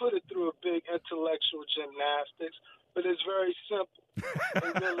 And they put it through a big intellectual gymnastics, but it's very simple.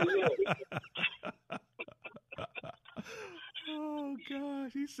 It really is. Oh,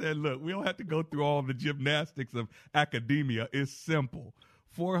 gosh. He said, look, we don't have to go through all the gymnastics of academia. It's simple.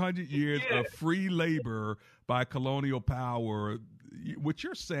 400 years of free labor by colonial power. What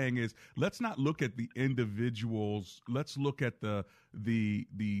you're saying is, let's not look at the individuals. Let's look at the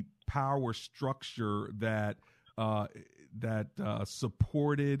power structure that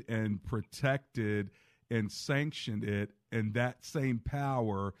supported and protected and sanctioned it, and that same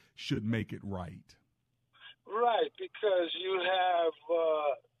power should make it right. Right, because you have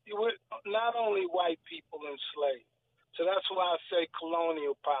not only white people enslaved. So that's why I say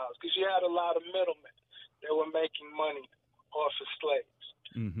colonial powers, because you had a lot of middlemen that were making money off of slaves.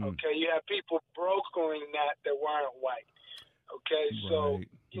 Okay, you have people brokering that weren't white. Okay, so,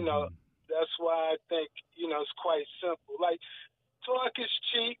 that's why I think, it's quite simple. Like, talk is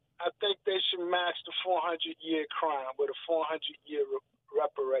cheap. I think they should match the 400-year crime with a 400-year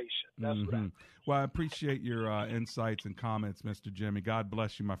reparation. That's what I think. Well, I appreciate your insights and comments, Mr. Jimmy. God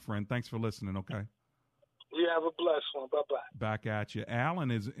bless you, my friend. Thanks for listening, okay? You have a blessed one. Bye-bye. Back at you. Alan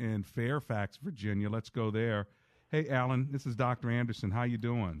is in Fairfax, Virginia. Let's go there. Hey, Alan, this is Dr. Anderson. How you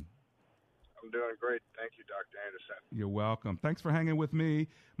doing? I'm doing great. Thank you, Dr. Anderson. You're welcome. Thanks for hanging with me,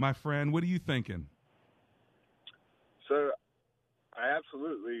 my friend. What are you thinking? So I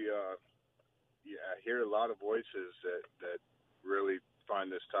absolutely I hear a lot of voices that really find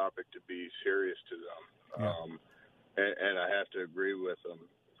this topic to be serious to them. And I have to agree with them,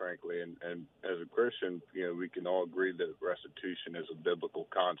 frankly. And as a Christian, we can all agree that restitution is a biblical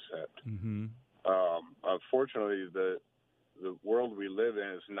concept. Unfortunately, the world we live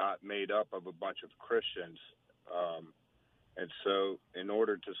in is not made up of a bunch of Christians. And so in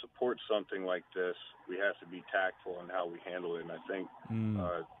order to support something like this, we have to be tactful in how we handle it. And I think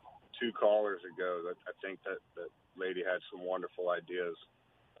 2 callers ago, that I think that lady had some wonderful ideas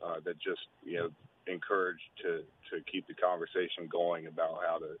that just, encouraged to keep the conversation going about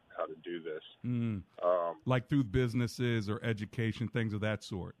how to do this. Like through businesses or education, things of that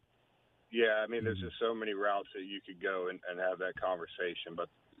sort. Yeah, I mean, there's just so many routes that you could go and have that conversation, but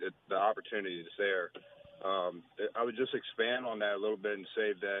the opportunity is there. I would just expand on that a little bit and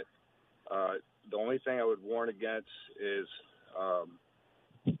say that the only thing I would warn against is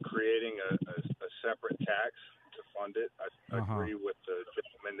creating a separate tax to fund it. I agree with the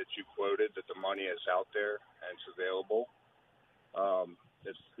gentleman that you quoted that the money is out there and it's available.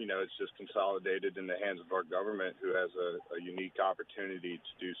 It's just consolidated in the hands of our government, who has a unique opportunity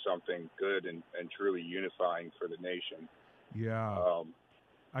to do something good and truly unifying for the nation. Yeah.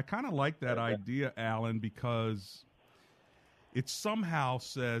 I kind of like that idea, Alan, because it somehow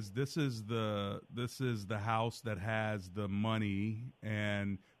says this is the house that has the money,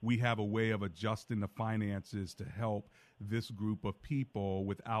 and we have a way of adjusting the finances to help this group of people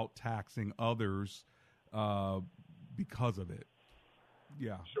without taxing others because of it.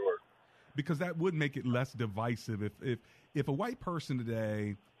 Yeah. Sure. Because that would make it less divisive. If a white person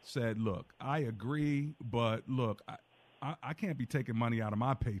today said, look, I agree, but look, I can't be taking money out of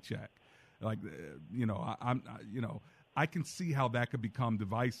my paycheck. Like, I can see how that could become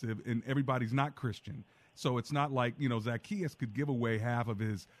divisive, and everybody's not Christian. So it's not like, Zacchaeus could give away half of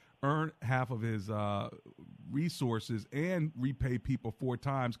his resources and repay people 4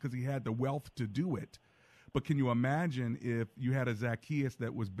 times because he had the wealth to do it. But can you imagine if you had a Zacchaeus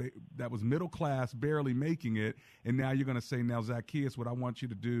that was middle class, barely making it, and now you're going to say, now, Zacchaeus, what I want you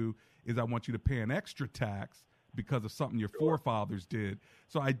to do is I want you to pay an extra tax because of something your forefathers did.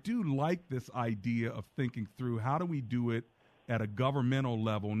 So I do like this idea of thinking through how do we do it at a governmental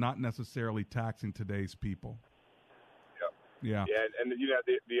level, not necessarily taxing today's people. Yeah. Yeah, and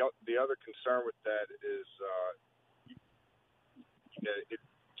the other concern with that is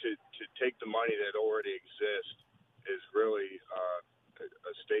to take the money that already exists is really a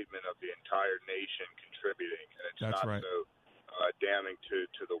statement of the entire nation contributing, and it's That's not right. so damning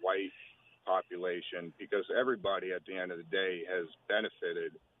to the white population, because everybody at the end of the day has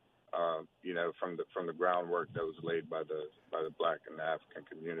benefited, from the groundwork that was laid by the Black and the African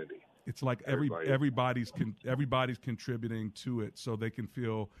community. It's like everybody's contributing to it, so they can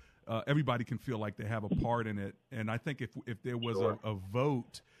feel everybody can feel like they have a part in it. And I think if there was a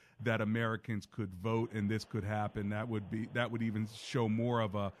vote that Americans could vote and this could happen, that would even show more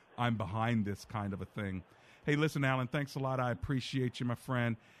of a I'm behind this kind of a thing. Hey, listen, Alan, thanks a lot. I appreciate you, my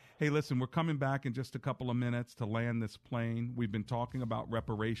friend. Hey, listen, we're coming back in just a couple of minutes to land this plane. We've been talking about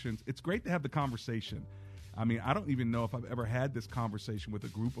reparations. It's great to have the conversation. I mean, I don't even know if I've ever had this conversation with a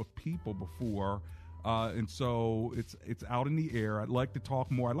group of people before. And so it's out in the air. I'd like to talk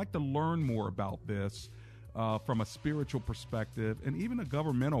more. I'd like to learn more about this from a spiritual perspective and even a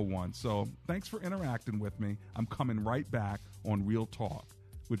governmental one. So thanks for interacting with me. I'm coming right back on Real Talk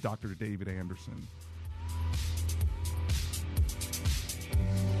with Dr. David Anderson.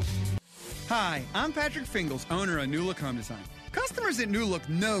 Hi, I'm Patrick Fingles, owner of New Look Home Design. Customers at New Look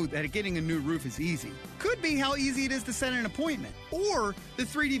know that getting a new roof is easy. Could be how easy it is to set an appointment, or the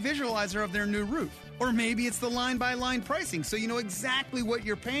 3D visualizer of their new roof. Or maybe it's the line-by-line pricing so you know exactly what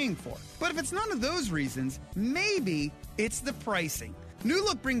you're paying for. But if it's none of those reasons, maybe it's the pricing. New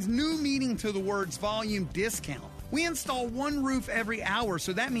Look brings new meaning to the words volume discount. We install one roof every hour,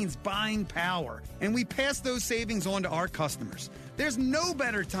 so that means buying power. And we pass those savings on to our customers. There's no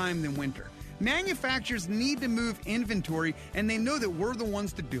better time than winter. Manufacturers need to move inventory, and they know that we're the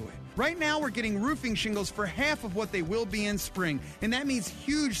ones to do it. Right now, we're getting roofing shingles for half of what they will be in spring, and that means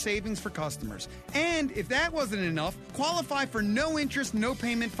huge savings for customers. And if that wasn't enough, qualify for no interest, no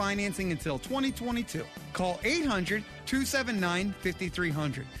payment financing until 2022. Call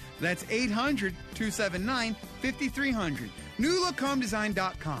 800-279-5300. That's 800-279-5300.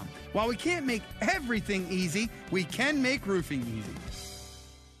 NewLookHomeDesign.com. While we can't make everything easy, we can make roofing easy.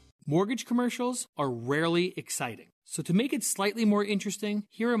 Mortgage commercials are rarely exciting. So to make it slightly more interesting,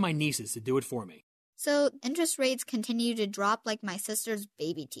 here are my nieces to do it for me. So interest rates continue to drop like my sister's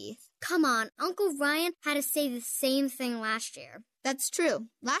baby teeth. Come on, Uncle Ryan had to say the same thing last year. That's true.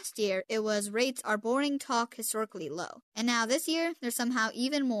 Last year, it was rates are boring talk historically low. And now this year, there's somehow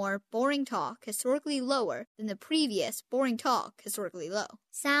even more boring talk historically lower than the previous boring talk historically low.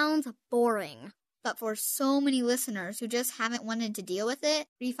 Sounds boring. But for so many listeners who just haven't wanted to deal with it,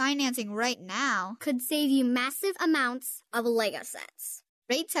 refinancing right now could save you massive amounts of Lego sets.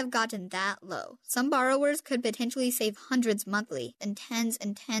 Rates have gotten that low. Some borrowers could potentially save hundreds monthly and tens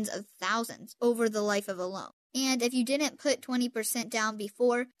of thousands over the life of a loan. And if you didn't put 20% down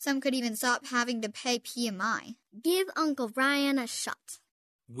before, some could even stop having to pay PMI. Give Uncle Ryan a shot.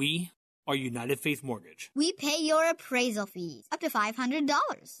 We are United Faith Mortgage. We pay your appraisal fees, up to $500.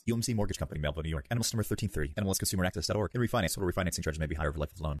 UMC Mortgage Company, Melville, New York. NMLS number 1330. NMLSConsumerAccess.org. And refinance. Total refinancing charges may be higher over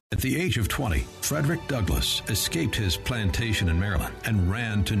life of the loan. At the age of 20, Frederick Douglass escaped his plantation in Maryland and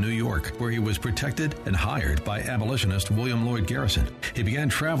ran to New York, where he was protected and hired by abolitionist William Lloyd Garrison. He began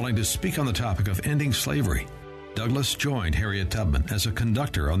traveling to speak on the topic of ending slavery. Douglass joined Harriet Tubman as a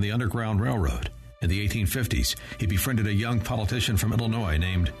conductor on the Underground Railroad. In the 1850s, he befriended a young politician from Illinois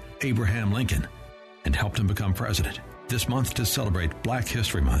named Abraham Lincoln and helped him become president. This month, to celebrate Black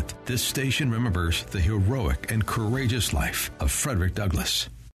History Month, this station remembers the heroic and courageous life of Frederick Douglass.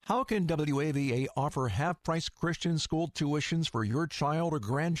 How can WAVA offer half-price Christian school tuitions for your child or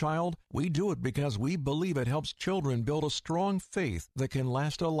grandchild? We do it because we believe it helps children build a strong faith that can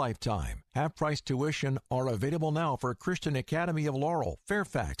last a lifetime. Half-price tuition are available now for Christian Academy of Laurel,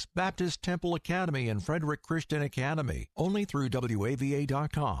 Fairfax, Baptist Temple Academy, and Frederick Christian Academy, only through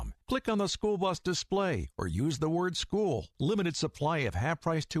WAVA.com. Click on the school bus display or use the word school. Limited supply of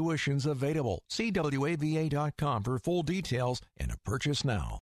half-price tuitions available. See WAVA.com for full details and to purchase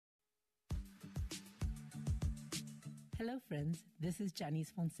now. Hello, friends. This is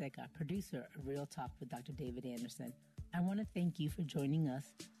Janice Fonseca, producer of Real Talk with Dr. David Anderson. I want to thank you for joining us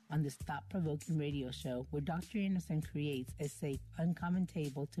on this thought-provoking radio show where Dr. Anderson creates a safe, uncommon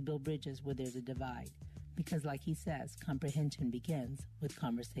table to build bridges where there's a divide. Because like he says, comprehension begins with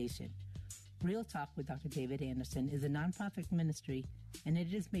conversation. Real Talk with Dr. David Anderson is a nonprofit ministry, and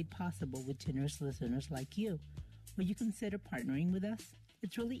it is made possible with generous listeners like you. Will you consider partnering with us?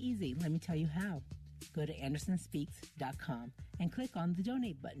 It's really easy. Let me tell you how. Go to AndersonSpeaks.com and click on the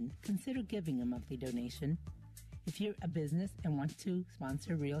donate button. Consider giving a monthly donation. If you're a business and want to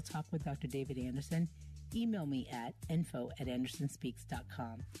sponsor Real Talk with Dr. David Anderson, email me at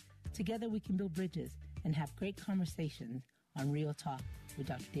info@AndersonSpeaks.com. Together we can build bridges and have great conversations on Real Talk with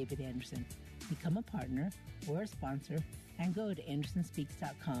Dr. David Anderson. Become a partner or a sponsor and go to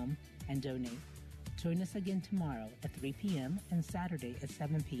AndersonSpeaks.com and donate. Join us again tomorrow at 3 p.m. and Saturday at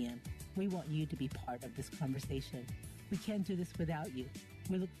 7 p.m. We want you to be part of this conversation. We can't do this without you.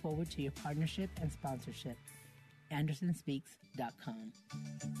 We look forward to your partnership and sponsorship. AndersonSpeaks.com.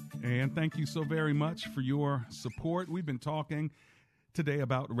 And thank you so very much for your support. We've been talking today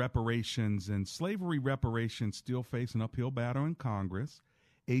about reparations, and slavery reparations still face an uphill battle in Congress.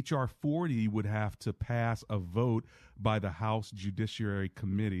 H.R. 40 would have to pass a vote by the House Judiciary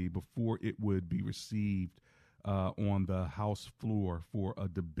Committee before it would be received on the House floor for a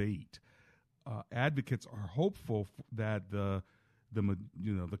debate. Advocates are hopeful that the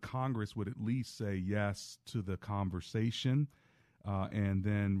Congress would at least say yes to the conversation and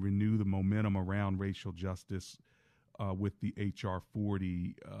then renew the momentum around racial justice with the H.R.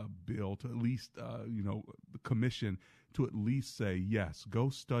 40 bill to at least, the commission to at least say, yes, go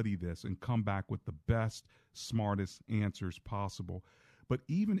study this and come back with the best, smartest answers possible. But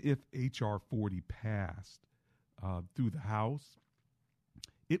even if H.R. 40 passed through the House,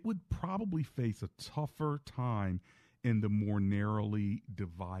 it would probably face a tougher time in the more narrowly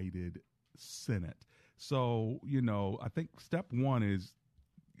divided Senate. So, I think step one is,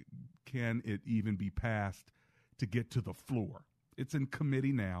 can it even be passed to get to the floor? It's in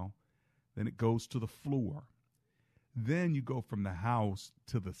committee now, then it goes to the floor. Then you go from the House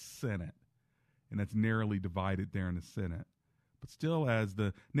to the Senate, and that's narrowly divided there in the Senate. But still, as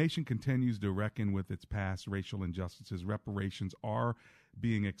the nation continues to reckon with its past racial injustices, reparations are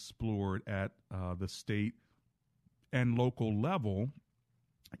being explored at the state and local level.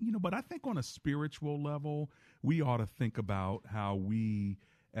 But I think on a spiritual level, we ought to think about how we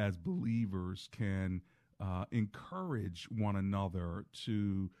as believers can encourage one another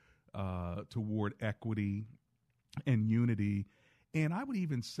toward equity and unity. And I would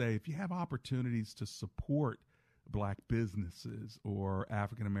even say, if you have opportunities to support Black businesses or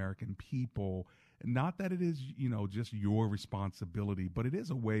African American people, not that it is, just your responsibility, but it is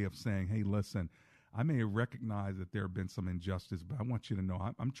a way of saying, hey, listen, I may recognize that there have been some injustice, but I want you to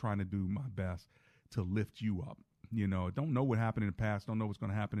know I'm trying to do my best to lift you up. Don't know what happened in the past, don't know what's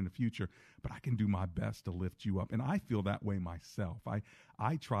going to happen in the future, but I can do my best to lift you up. And I feel that way myself.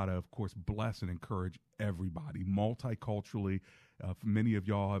 I try to, of course, bless and encourage everybody multiculturally. Many of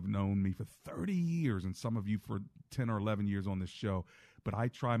y'all have known me for 30 years and some of you for 10 or 11 years on this show. But I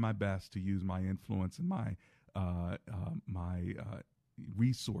try my best to use my influence and my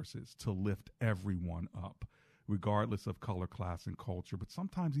resources to lift everyone up, regardless of color, class, and culture, but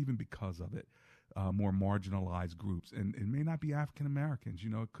sometimes even because of it. More marginalized groups, and it may not be African Americans.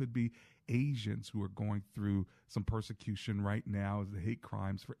 It could be Asians who are going through some persecution right now as the hate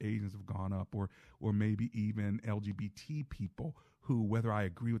crimes for Asians have gone up, or maybe even LGBT people who, whether I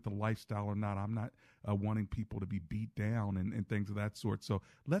agree with the lifestyle or not, I'm not wanting people to be beat down and things of that sort. So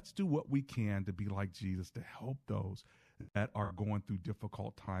let's do what we can to be like Jesus, to help those that are going through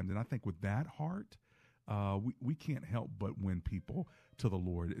difficult times. And I think with that heart, we can't help but win people to the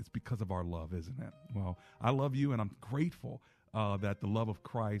Lord. It's because of our love, isn't it? Well, I love you, and I'm grateful that the love of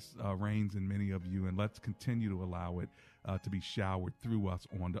Christ reigns in many of you, and let's continue to allow it to be showered through us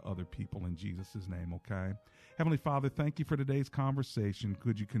onto other people in Jesus' name, okay? Heavenly Father, thank you for today's conversation.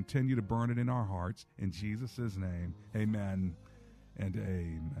 Could you continue to burn it in our hearts? In Jesus' name, amen and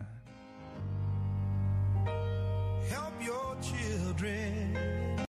amen. Help your children